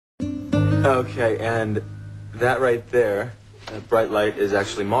Okay, and that right there, that bright light, is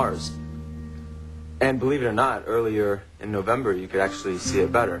actually Mars. And believe it or not, earlier in November, you could actually see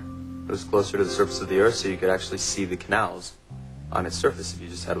it better. It was closer to the surface of the Earth, so you could actually see the canals on its surface if you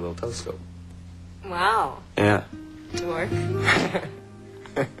just had a little telescope. Wow. Yeah. Dork.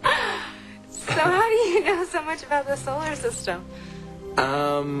 So how do you know so much about the solar system?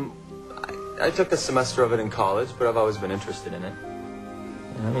 I took a semester of it in college, but I've always been interested in it.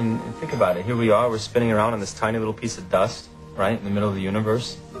 I mean, think about it. Here we are, we're spinning around on this tiny little piece of dust, right, in the middle of the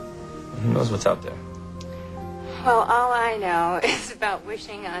universe. Who knows what's out there? Well, all I know is about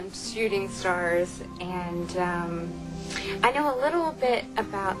wishing on shooting stars, and I know a little bit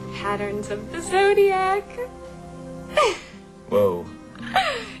about patterns of the zodiac. Whoa.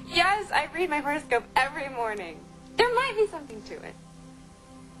 Yes, I read my horoscope every morning. There might be something to it.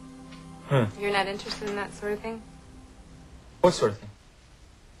 Huh. You're not interested in that sort of thing? What sort of thing?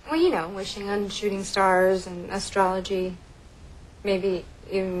 Well, you know, wishing on shooting stars and astrology. Maybe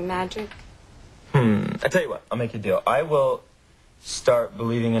even magic. I tell you what, I'll make a deal. I will start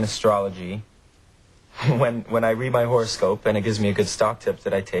believing in astrology when I read my horoscope and it gives me a good stock tip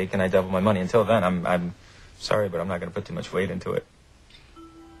that I take and I double my money. Until then, I'm sorry, but I'm not going to put too much weight into it.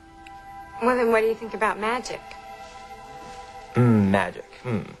 Well, then what do you think about magic? Magic.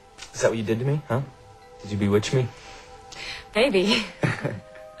 Is that what you did to me, huh? Did you bewitch me? Maybe.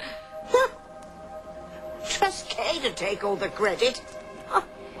 Trust Kay to take all the credit.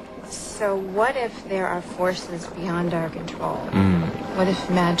 So what if there are forces beyond our control? What if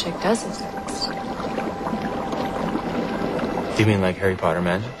magic does exist? Do you mean like Harry Potter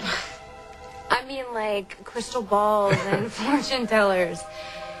magic? I mean like crystal balls and fortune tellers.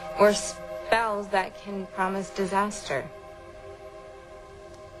 Or spells that can promise disaster.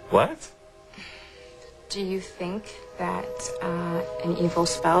 What? Do you think that an evil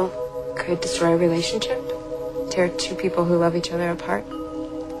spell could destroy a relationship? Tear two people who love each other apart?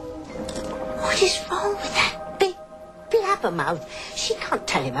 What is wrong with that big blabbermouth? She can't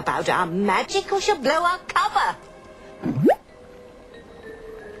tell him about our magic or she'll blow our cover.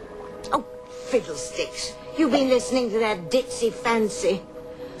 Oh, fiddlesticks. You've been listening to that ditzy fancy.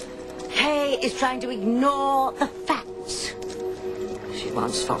 Kay is trying to ignore the facts. She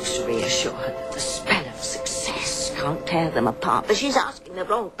wants Fox to reassure her that the spell of success can't tear them apart, but she's asking the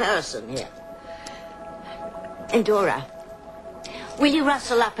wrong person here. Endora, will you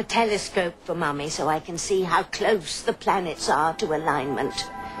rustle up a telescope for Mummy so I can see how close the planets are to alignment?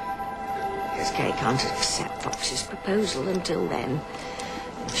 Because Kay can't accept Fox's proposal until then.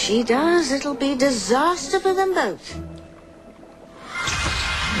 If she does, it'll be disaster for them both.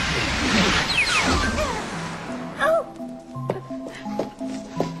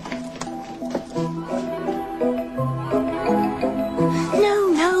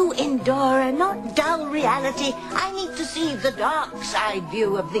 Endora, not dull reality. I need to see the dark side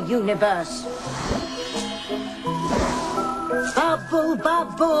view of the universe. Bubble,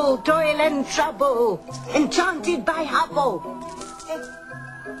 bubble, toil and trouble, enchanted by Hubble.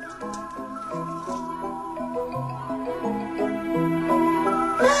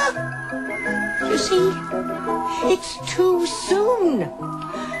 You see, it's too soon.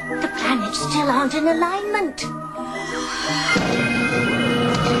 The planets still aren't in alignment.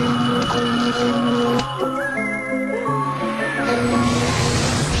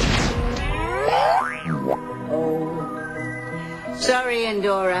 Sorry,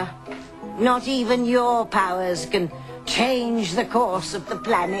 Endora. Not even your powers can change the course of the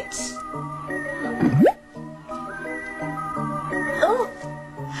planets. Oh,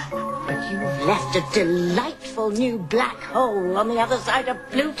 but you've left a delightful new black hole on the other side of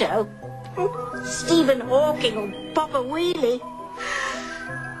Pluto. Stephen Hawking will pop a wheelie.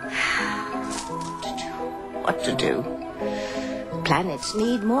 What to do? Planets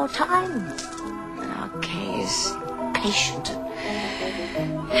need more time. And our Kay is patient.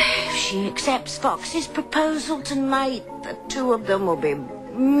 If she accepts Fox's proposal tonight, the two of them will be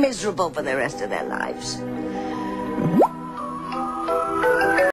miserable for the rest of their lives.